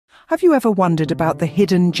Have you ever wondered about the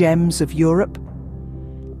hidden gems of Europe?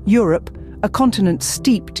 Europe, a continent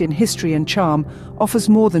steeped in history and charm, offers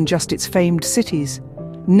more than just its famed cities.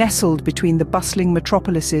 Nestled between the bustling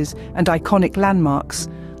metropolises and iconic landmarks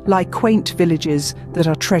lie quaint villages that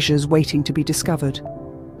are treasures waiting to be discovered.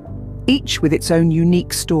 Each with its own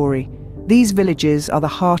unique story, these villages are the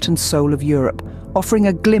heart and soul of Europe, offering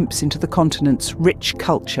a glimpse into the continent's rich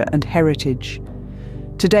culture and heritage.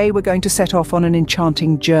 Today we're going to set off on an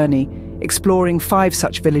enchanting journey, exploring 5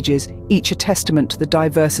 such villages, each a testament to the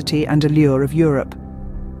diversity and allure of Europe.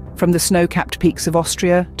 From the snow-capped peaks of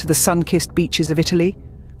Austria to the sun-kissed beaches of Italy,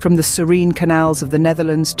 from the serene canals of the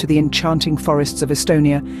Netherlands to the enchanting forests of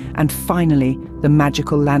Estonia, and finally the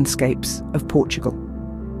magical landscapes of Portugal.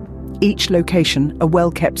 Each location a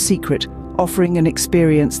well-kept secret, offering an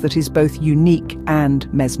experience that is both unique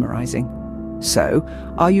and mesmerizing. So,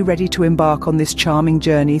 are you ready to embark on this charming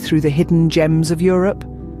journey through the hidden gems of Europe?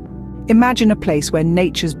 Imagine a place where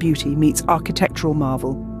nature's beauty meets architectural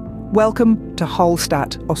marvel. Welcome to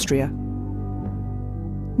Hallstatt, Austria.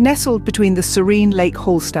 Nestled between the serene Lake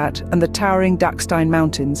Hallstatt and the towering Dachstein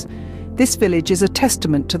Mountains, this village is a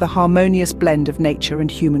testament to the harmonious blend of nature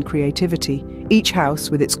and human creativity. Each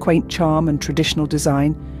house, with its quaint charm and traditional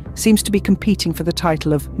design, seems to be competing for the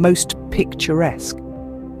title of most picturesque.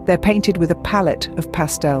 They're painted with a palette of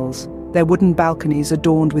pastels, their wooden balconies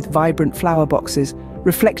adorned with vibrant flower boxes,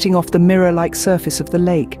 reflecting off the mirror-like surface of the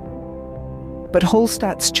lake. But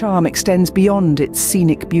Hallstatt's charm extends beyond its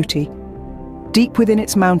scenic beauty. Deep within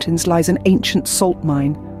its mountains lies an ancient salt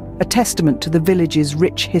mine, a testament to the village's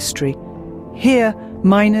rich history. Here,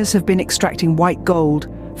 miners have been extracting white gold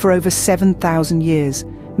for over 7,000 years,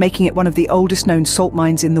 making it one of the oldest known salt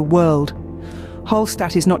mines in the world.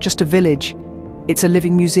 Hallstatt is not just a village, it's a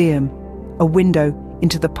living museum, a window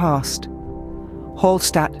into the past.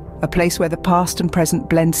 Hallstatt, a place where the past and present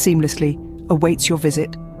blend seamlessly, awaits your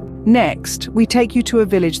visit. Next, we take you to a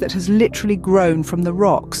village that has literally grown from the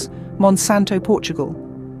rocks, Monsanto, Portugal.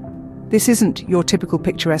 This isn't your typical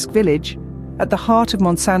picturesque village. At the heart of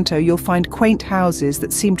Monsanto, you'll find quaint houses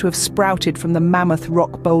that seem to have sprouted from the mammoth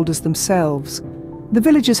rock boulders themselves. The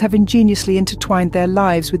villagers have ingeniously intertwined their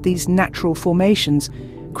lives with these natural formations,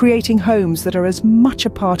 creating homes that are as much a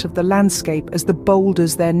part of the landscape as the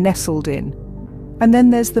boulders they're nestled in. And then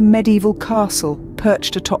there's the medieval castle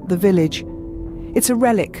perched atop the village. It's a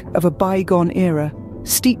relic of a bygone era,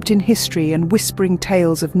 steeped in history and whispering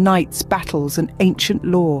tales of knights, battles, and ancient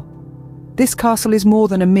lore. This castle is more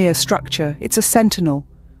than a mere structure, it's a sentinel,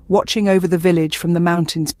 watching over the village from the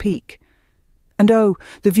mountain's peak. And oh,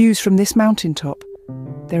 the views from this mountaintop,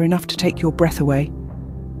 they're enough to take your breath away.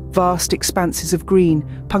 Vast expanses of green,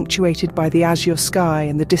 punctuated by the azure sky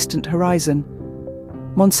and the distant horizon.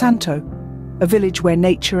 Monsanto, a village where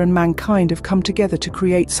nature and mankind have come together to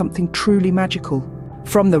create something truly magical.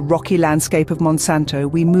 From the rocky landscape of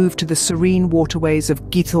Monsanto, we move to the serene waterways of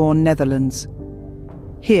Giethoorn, Netherlands.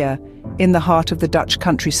 Here, in the heart of the Dutch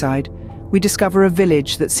countryside, we discover a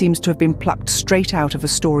village that seems to have been plucked straight out of a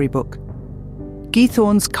storybook.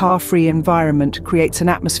 Giethoorn's car-free environment creates an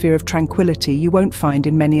atmosphere of tranquility you won't find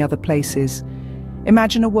in many other places.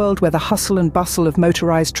 Imagine a world where the hustle and bustle of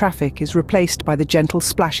motorized traffic is replaced by the gentle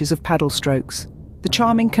splashes of paddle strokes. The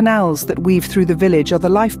charming canals that weave through the village are the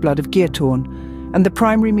lifeblood of Giethoorn, and the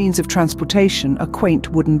primary means of transportation are quaint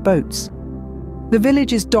wooden boats. The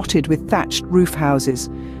village is dotted with thatched roof houses,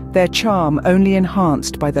 their charm only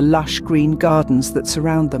enhanced by the lush green gardens that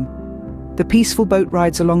surround them. The peaceful boat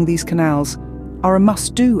rides along these canals are a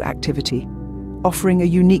must-do activity, offering a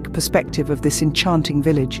unique perspective of this enchanting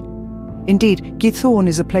village. Indeed, Giethoorn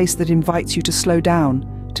is a place that invites you to slow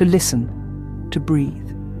down, to listen, to breathe.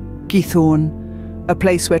 Giethoorn, a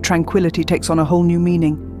place where tranquility takes on a whole new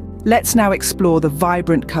meaning. Let's now explore the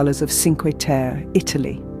vibrant colours of Cinque Terre,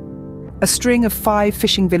 Italy. A string of 5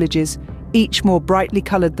 fishing villages, each more brightly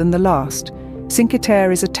coloured than the last, Cinque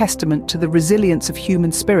Terre is a testament to the resilience of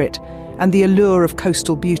human spirit and the allure of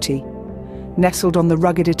coastal beauty. Nestled on the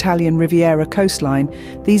rugged Italian Riviera coastline,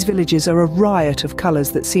 these villages are a riot of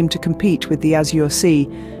colours that seem to compete with the azure sea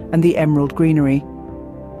and the emerald greenery.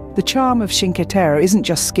 The charm of Cinque Terre isn't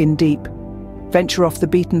just skin deep. Venture off the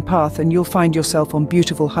beaten path and you'll find yourself on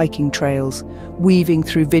beautiful hiking trails, weaving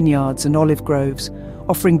through vineyards and olive groves,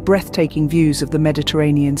 offering breathtaking views of the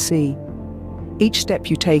Mediterranean Sea. Each step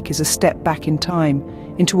you take is a step back in time,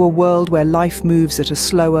 into a world where life moves at a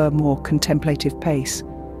slower, more contemplative pace.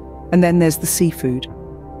 And then there's the seafood.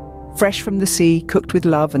 Fresh from the sea, cooked with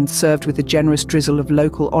love and served with a generous drizzle of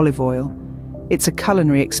local olive oil, it's a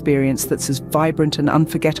culinary experience that's as vibrant and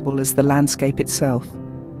unforgettable as the landscape itself.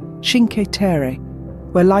 Cinque Terre,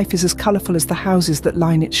 where life is as colourful as the houses that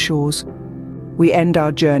line its shores. We end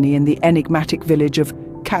our journey in the enigmatic village of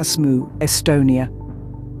Kasmu, Estonia.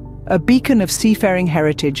 A beacon of seafaring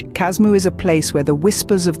heritage, Kasmu is a place where the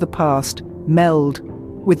whispers of the past meld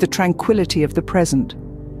with the tranquility of the present.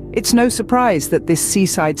 It's no surprise that this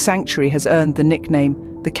seaside sanctuary has earned the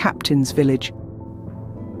nickname the Captain's Village.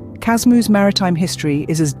 Kasmu's maritime history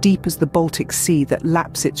is as deep as the Baltic Sea that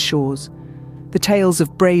laps its shores. The tales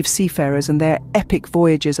of brave seafarers and their epic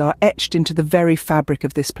voyages are etched into the very fabric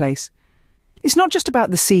of this place. It's not just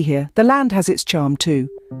about the sea here, the land has its charm too.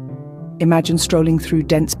 Imagine strolling through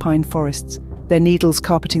dense pine forests, their needles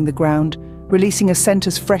carpeting the ground, releasing a scent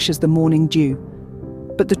as fresh as the morning dew.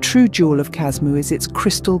 But the true jewel of Kasmu is its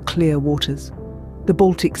crystal clear waters. The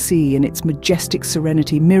Baltic Sea, in its majestic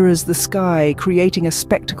serenity, mirrors the sky, creating a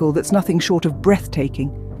spectacle that's nothing short of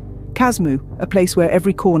breathtaking. Kasmu, a place where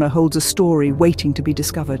every corner holds a story waiting to be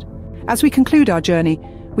discovered. As we conclude our journey,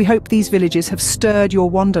 we hope these villages have stirred your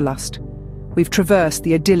wanderlust. We've traversed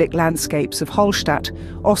the idyllic landscapes of Hallstatt,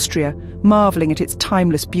 Austria, marvelling at its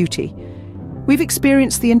timeless beauty. We've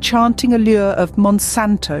experienced the enchanting allure of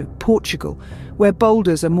Monsanto, Portugal, where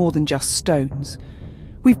boulders are more than just stones.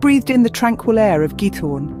 We've breathed in the tranquil air of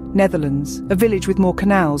Giethoorn, Netherlands, a village with more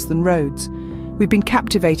canals than roads. We've been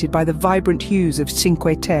captivated by the vibrant hues of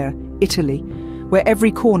Cinque Terre, Italy, where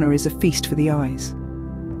every corner is a feast for the eyes.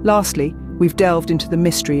 Lastly, we've delved into the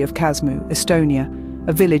mystery of Kasmu, Estonia,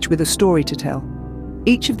 a village with a story to tell.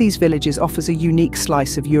 Each of these villages offers a unique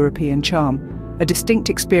slice of European charm, a distinct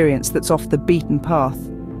experience that's off the beaten path.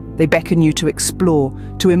 They beckon you to explore,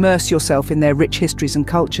 to immerse yourself in their rich histories and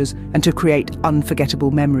cultures, and to create unforgettable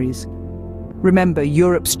memories. Remember,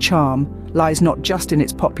 Europe's charm lies not just in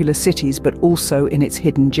its popular cities, but also in its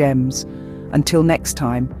hidden gems. Until next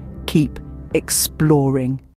time, keep exploring.